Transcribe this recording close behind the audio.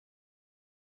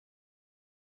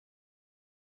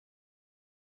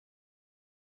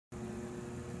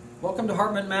Welcome to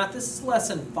Hartman Math. This is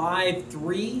lesson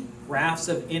 5.3, Graphs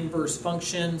of Inverse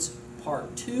Functions,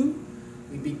 part 2.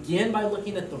 We begin by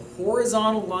looking at the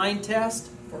horizontal line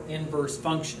test for inverse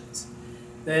functions.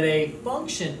 That a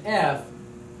function f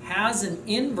has an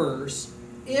inverse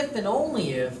if and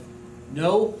only if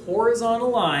no horizontal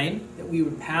line that we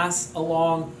would pass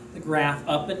along the graph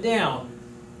up and down.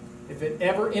 If it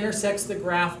ever intersects the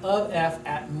graph of f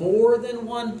at more than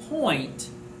one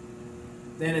point,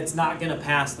 then it's not going to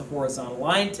pass the horizontal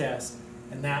line test,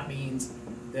 and that means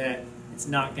that it's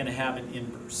not going to have an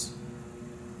inverse.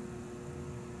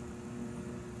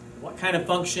 What kind of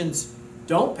functions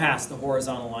don't pass the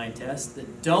horizontal line test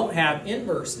that don't have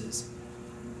inverses?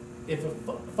 If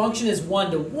a function is 1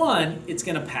 to 1, it's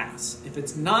going to pass. If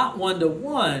it's not 1 to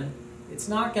 1, it's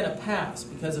not going to pass,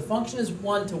 because a function is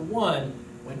 1 to 1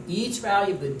 when each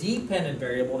value of the dependent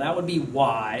variable, that would be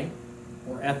y,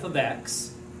 or f of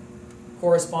x,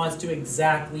 corresponds to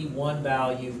exactly one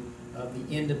value of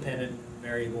the independent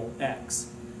variable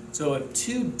x. So if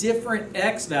two different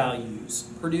x values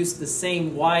produce the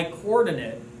same y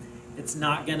coordinate, it's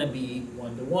not going to be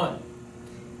 1 to 1.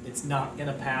 It's not going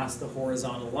to pass the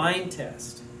horizontal line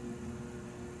test.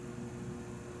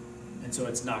 And so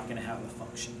it's not going to have a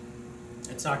function.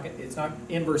 It's not going to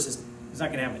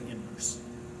have an inverse.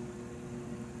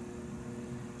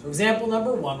 So example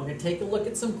number 1, we're going to take a look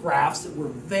at some graphs that we're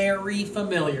very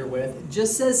familiar with. It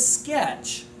just says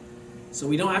sketch, so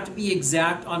we don't have to be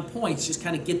exact on points, just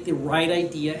kind of get the right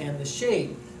idea and the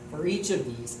shape for each of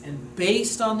these. And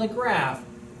based on the graph,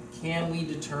 can we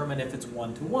determine if it's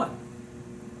 1 to 1?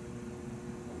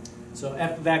 So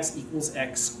f of x equals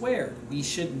x squared. We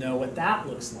should know what that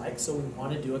looks like, so we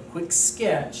want to do a quick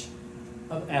sketch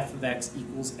of f of x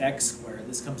equals x squared.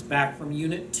 This comes back from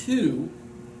Unit 2,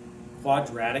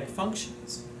 quadratic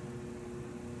functions.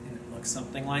 And it looks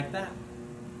something like that.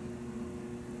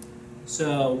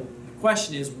 So the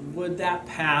question is, would that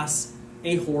pass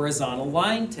a horizontal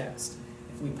line test?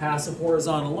 If we pass a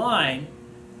horizontal line,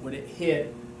 would it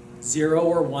hit 0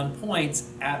 or 1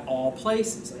 points at all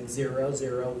places? Like 0,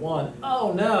 0, 1.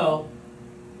 Oh no!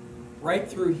 Right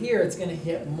through here, it's going to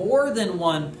hit more than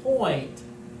 1 point,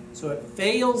 so it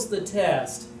fails the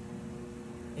test.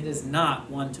 It is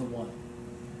not 1 to 1.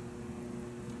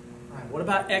 All right, what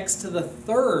about x to the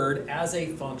third as a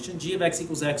function? G of x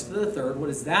equals x to the third. What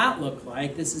does that look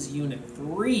like? This is Unit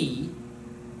 3.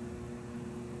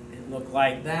 It looked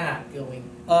like that going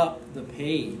up the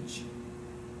page.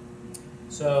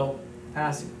 So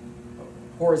passing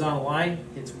horizontal line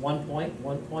hits 1 point,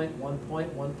 1 point, 1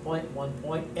 point, 1 point, 1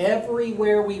 point.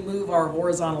 Everywhere we move our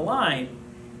horizontal line,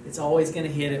 it's always going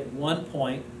to hit at 1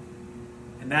 point,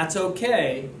 and that's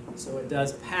okay, so it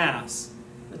does pass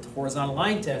the horizontal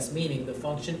line test, meaning the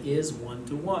function is 1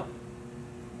 to 1.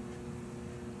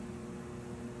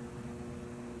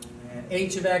 And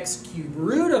h of x cube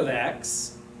root of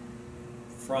x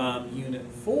from Unit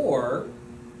 4,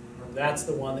 that's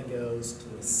the one that goes to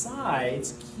the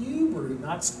sides. Cube root,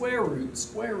 not square root.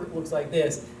 Square root looks like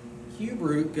this. Cube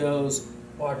root goes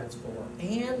quadrants 4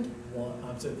 and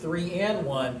 1. So 3 and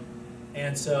 1.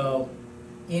 And so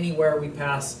anywhere we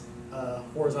pass a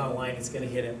horizontal line, it's going to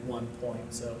hit at 1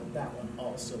 point. So that one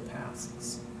also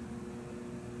passes.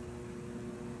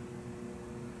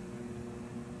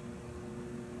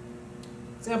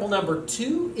 Example number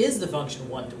 2, is the function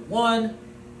 1 to 1?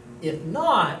 If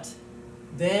not,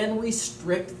 then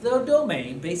restrict the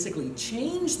domain, basically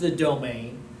change the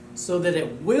domain so that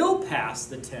it will pass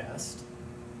the test.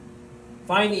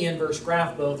 Find the inverse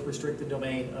graph, both restrict the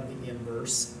domain of the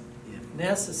inverse if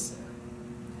necessary.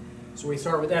 So we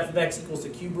start with f of x equals the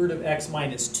cube root of x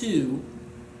minus 2.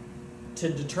 To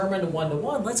determine 1 to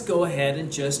 1, let's go ahead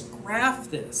and just graph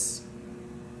this.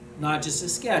 Not just a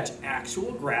sketch,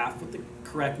 actual graph with the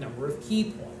correct number of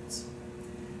key points.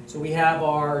 So we have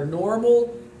our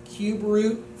normal cube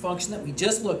root function that we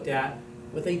just looked at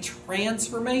with a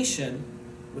transformation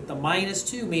with the minus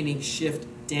 2, meaning shift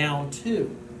down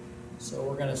 2. So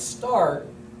we're going to start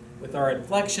with our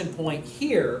inflection point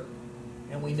here,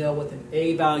 and we know with an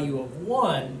a value of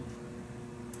 1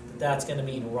 that that's going to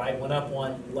mean right one up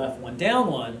 1, left 1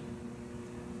 down 1,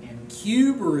 and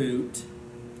cube root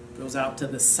goes out to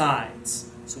the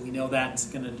sides. So we know that's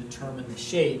going to determine the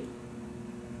shape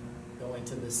going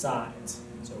to the sides.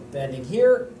 So bending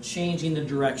here, changing the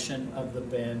direction of the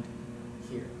bend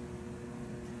here.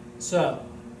 So,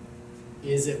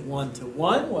 is it 1 to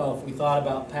 1? Well, if we thought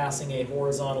about passing a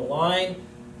horizontal line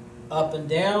up and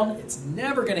down, it's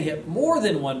never going to hit more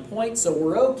than 1 point, so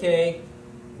we're okay.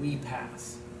 We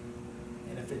pass.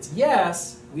 And if it's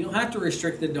yes, we don't have to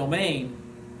restrict the domain.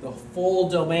 The full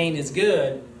domain is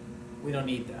good. We don't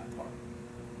need that part.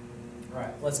 All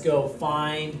right, let's go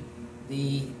find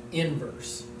the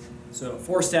inverse. So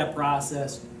 4-step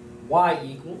process, y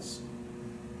equals.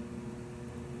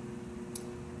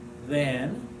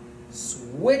 Then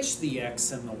switch the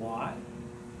x and the y.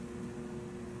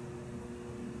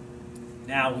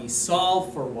 Now we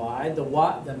solve for y.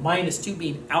 The minus 2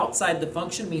 being outside the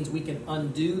function means we can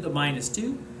undo the minus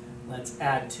 2. Let's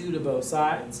add 2 to both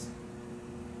sides.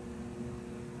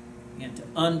 And to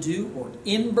undo, or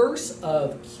inverse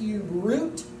of cube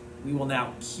root, we will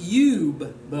now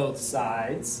cube both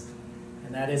sides.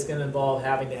 And that is going to involve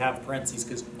having to have parentheses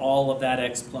because all of that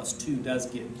x plus 2 does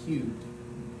get cubed.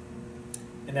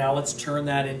 And now let's turn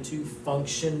that into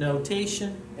function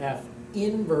notation. F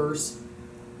inverse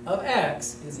of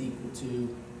x is equal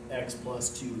to x plus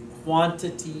 2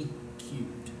 quantity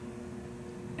cubed.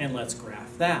 And let's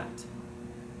graph that.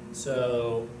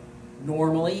 So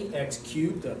normally x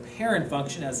cubed, the parent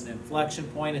function, has an inflection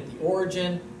point at the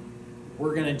origin.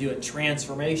 We're going to do a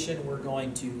transformation. We're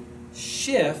going to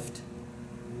shift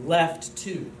left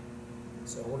 2.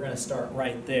 So we're going to start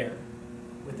right there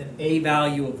with an a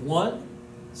value of 1.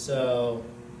 So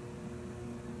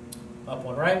up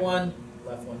 1, right 1,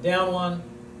 left 1, down 1.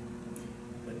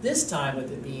 But this time,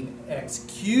 with it being x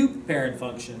cubed parent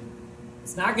function,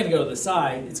 it's not going to go to the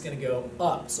side, it's going to go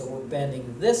up. So we're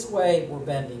bending this way, we're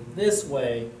bending this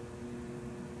way.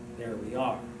 There we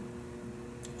are.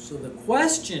 So the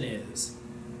question is,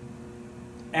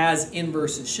 as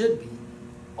inverses should be,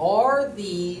 are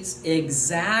these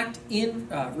exact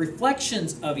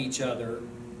reflections of each other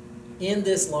in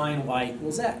this line y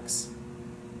equals x?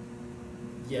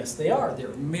 Yes, they are. They're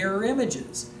mirror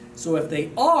images. So if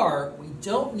they are, we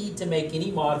don't need to make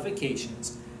any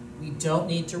modifications. We don't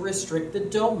need to restrict the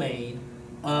domain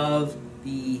of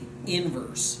the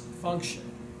inverse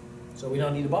function. So we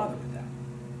don't need to bother with that.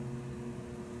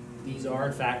 These are,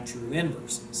 in fact, true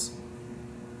inverses.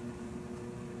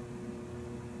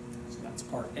 So that's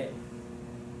part A.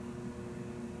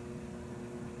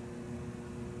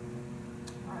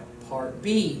 All right, part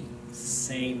B.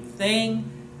 Same thing,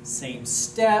 same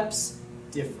steps,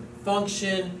 different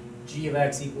function. G of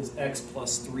x equals x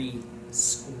plus 3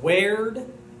 squared.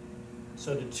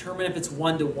 So to determine if it's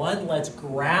 1-to-1, let's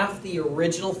graph the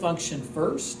original function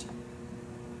first.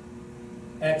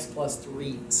 X plus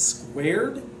 3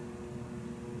 squared.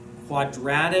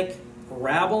 Quadratic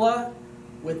parabola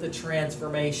with the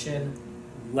transformation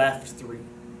left 3.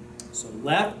 So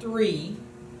left 3,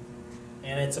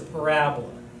 and it's a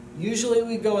parabola. Usually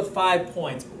we go with 5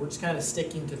 points, but we're just kind of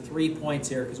sticking to 3 points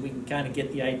here because we can kind of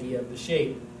get the idea of the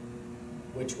shape,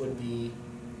 which would be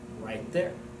right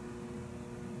there.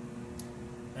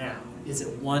 Now, is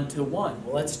it 1-to-1?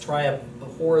 Well, let's try a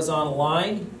horizontal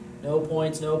line. No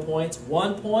points, no points.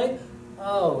 1 point.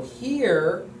 Oh,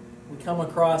 here, we come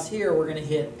across here, we're going to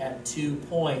hit at 2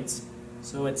 points.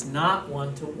 So it's not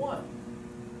 1-to-1.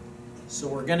 So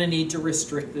we're going to need to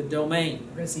restrict the domain.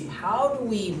 We're going to see how do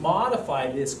we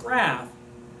modify this graph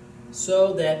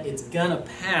so that it's going to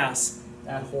pass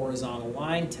that horizontal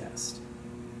line test.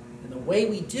 And the way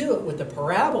we do it with the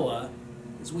parabola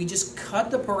is we just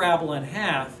cut the parabola in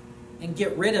half and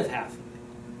get rid of half of it.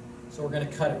 So we're going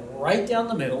to cut it right down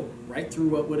the middle, right through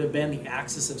what would have been the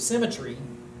axis of symmetry,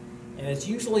 and it's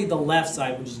usually the left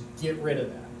side, we just get rid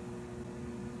of that.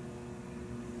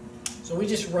 So we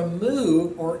just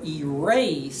remove or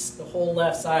erase the whole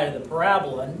left side of the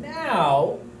parabola.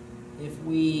 Now, if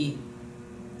we,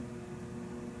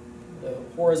 the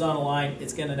horizontal line,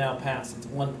 it's going to now pass. It's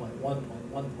 1 point, 1 point,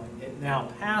 1 point. It now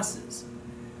passes.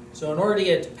 So in order to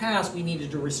get it to pass, we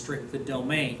needed to restrict the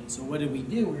domain. So what did we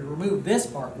do? We removed this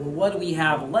part. Well, what do we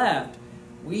have left?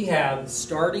 We have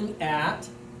starting at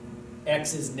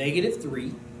x is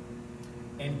 -3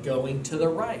 and going to the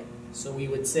right. So we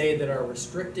would say that our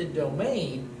restricted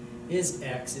domain is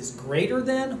x is greater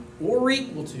than or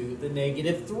equal to the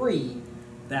 -3,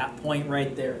 that point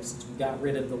right there. Since we got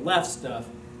rid of the left stuff,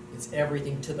 it's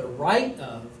everything to the right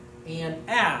of and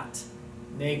at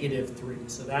 -3.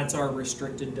 So that's our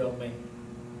restricted domain.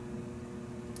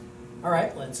 All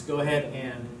right, let's go ahead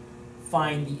and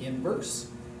find the inverse.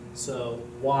 So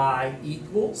y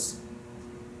equals,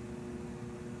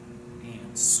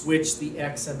 and switch the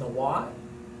x and the y.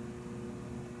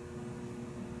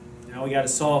 Now we got to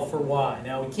solve for y.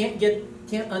 Now we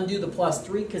can't undo the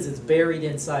 +3 because it's buried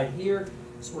inside here.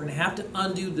 So we're going to have to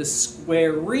undo the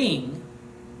squaring.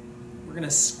 We're going to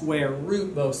square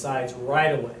root both sides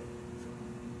right away.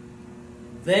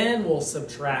 Then we'll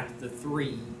subtract the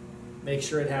 3. Make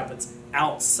sure it happens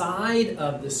outside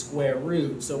of the square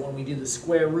root. So when we do the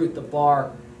square root, the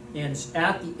bar ends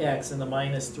at the x and the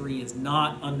 -3 is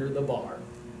not under the bar.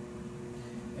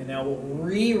 And now we'll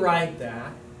rewrite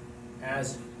that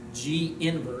as g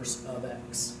inverse of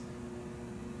x.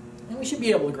 And we should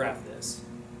be able to graph this.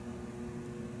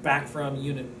 Back from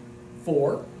unit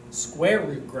 4, square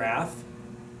root graph.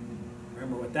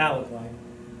 Remember what that looked like.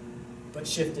 But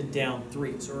shifted down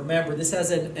 3. So remember, this has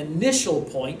an initial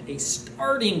point, a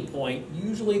starting point,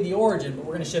 usually the origin, but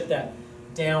we're going to shift that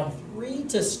down 3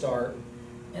 to start.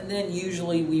 And then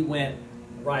usually we went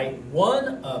right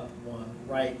 1 up 1,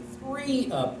 right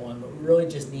 3 up 1, but we really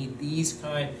just need these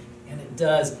kind, and it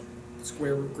does,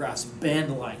 square root graphs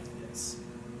bend like this.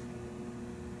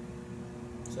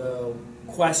 So,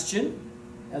 question,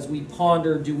 as we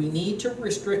ponder, do we need to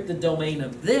restrict the domain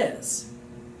of this?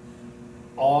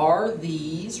 Are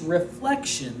these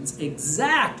reflections,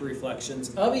 exact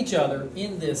reflections of each other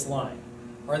in this line?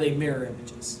 Are they mirror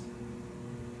images?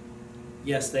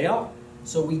 Yes, they are.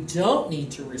 So we don't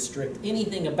need to restrict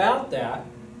anything about that.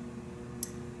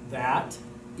 That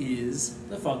is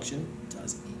the function,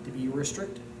 doesn't need to be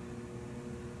restricted.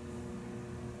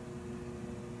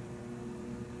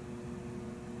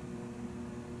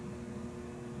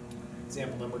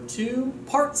 Example number 2,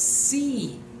 part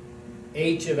C.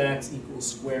 H of x equals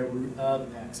square root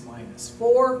of x minus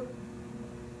 4.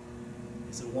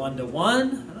 Is it 1 to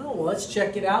 1? Oh, well, let's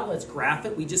check it out. Let's graph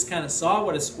it. We just kind of saw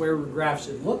what a square root graph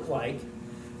should look like,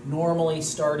 normally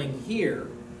starting here.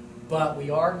 But we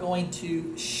are going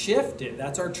to shift it.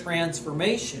 That's our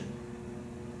transformation.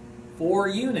 4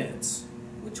 units.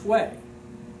 Which way?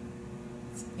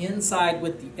 It's inside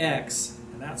with the x,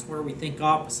 and that's where we think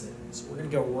opposite. So we're going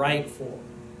to go right 4.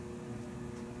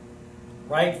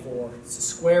 Right 4, it's a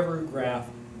square root graph,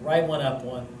 right 1 up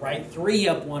 1, right 3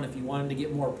 up 1 if you wanted to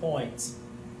get more points.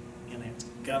 And it's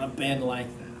going to bend like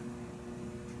that.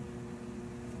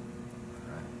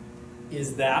 All right.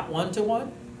 Is that 1 to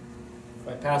 1? If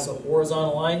I pass a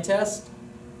horizontal line test,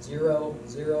 0,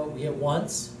 0, we hit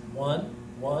once, 1,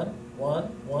 1, 1,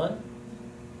 1.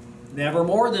 Never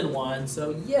more than 1,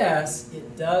 so yes,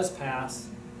 it does pass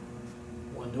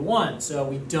 1 to 1. So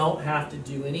we don't have to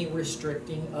do any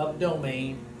restricting of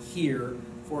domain here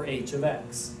for h of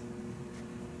x.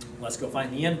 Let's go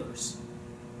find the inverse.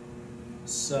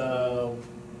 So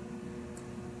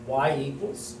y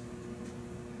equals,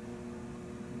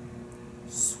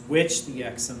 switch the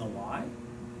x and the y.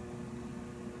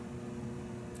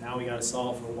 Now we got to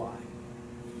solve for y.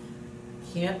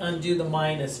 Can't undo the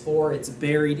minus 4. It's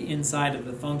buried inside of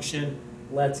the function.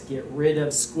 Let's get rid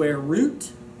of square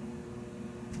root.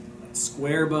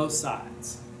 Square both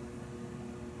sides.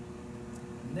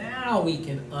 Now we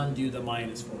can undo the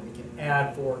minus 4. We can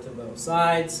add 4 to both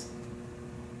sides.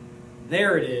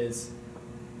 There it is.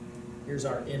 Here's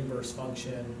our inverse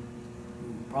function.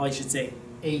 Probably should say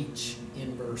h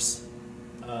inverse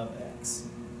of x.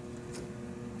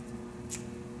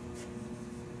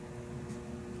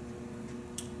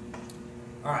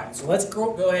 All right, so let's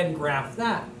go ahead and graph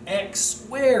that. X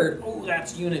squared, oh,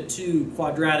 that's unit 2,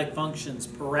 quadratic functions,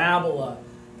 parabola.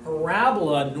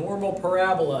 Parabola, normal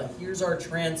parabola. Here's our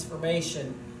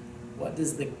transformation. What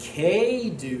does the k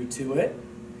do to it?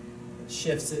 It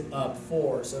shifts it up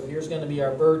 4. So here's going to be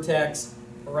our vertex,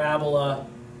 parabola.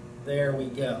 There we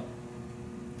go.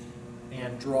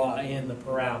 And draw in the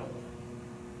parabola.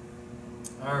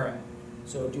 All right,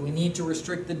 so do we need to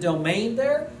restrict the domain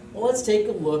there? Well, let's take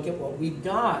a look at what we've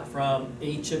got from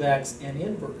h of x and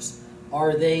inverse.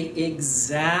 Are they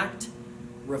exact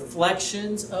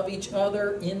reflections of each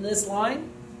other in this line?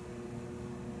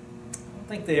 I don't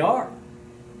think they are.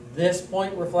 This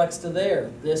point reflects to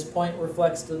there. This point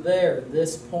reflects to there.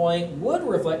 This point would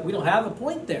reflect. We don't have a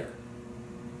point there.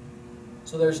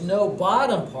 So there's no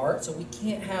bottom part, so we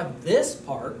can't have this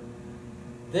part.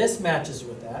 This matches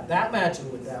with that. That matches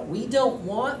with that. We don't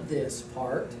want this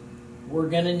part. We're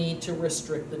going to need to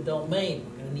restrict the domain.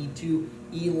 We're going to need to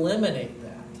eliminate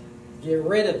that. Get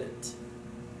rid of it.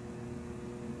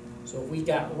 So if we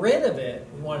got rid of it,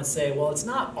 we want to say, well, it's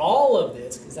not all of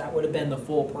this, because that would have been the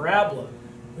full parabola.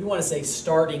 We want to say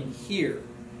starting here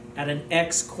at an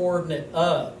x-coordinate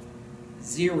of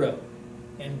 0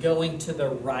 and going to the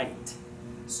right.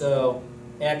 So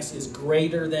x is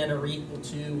greater than or equal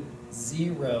to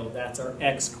 0. That's our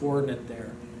x-coordinate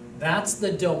there. That's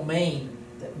the domain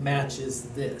that matches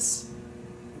this.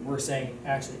 We're saying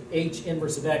actually h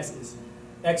inverse of x is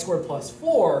x squared plus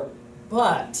 4,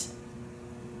 but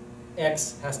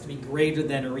x has to be greater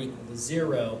than or equal to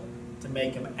 0 to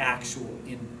make them actual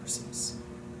inverses.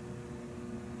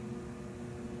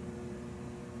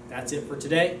 That's it for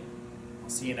today. I'll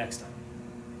see you next time.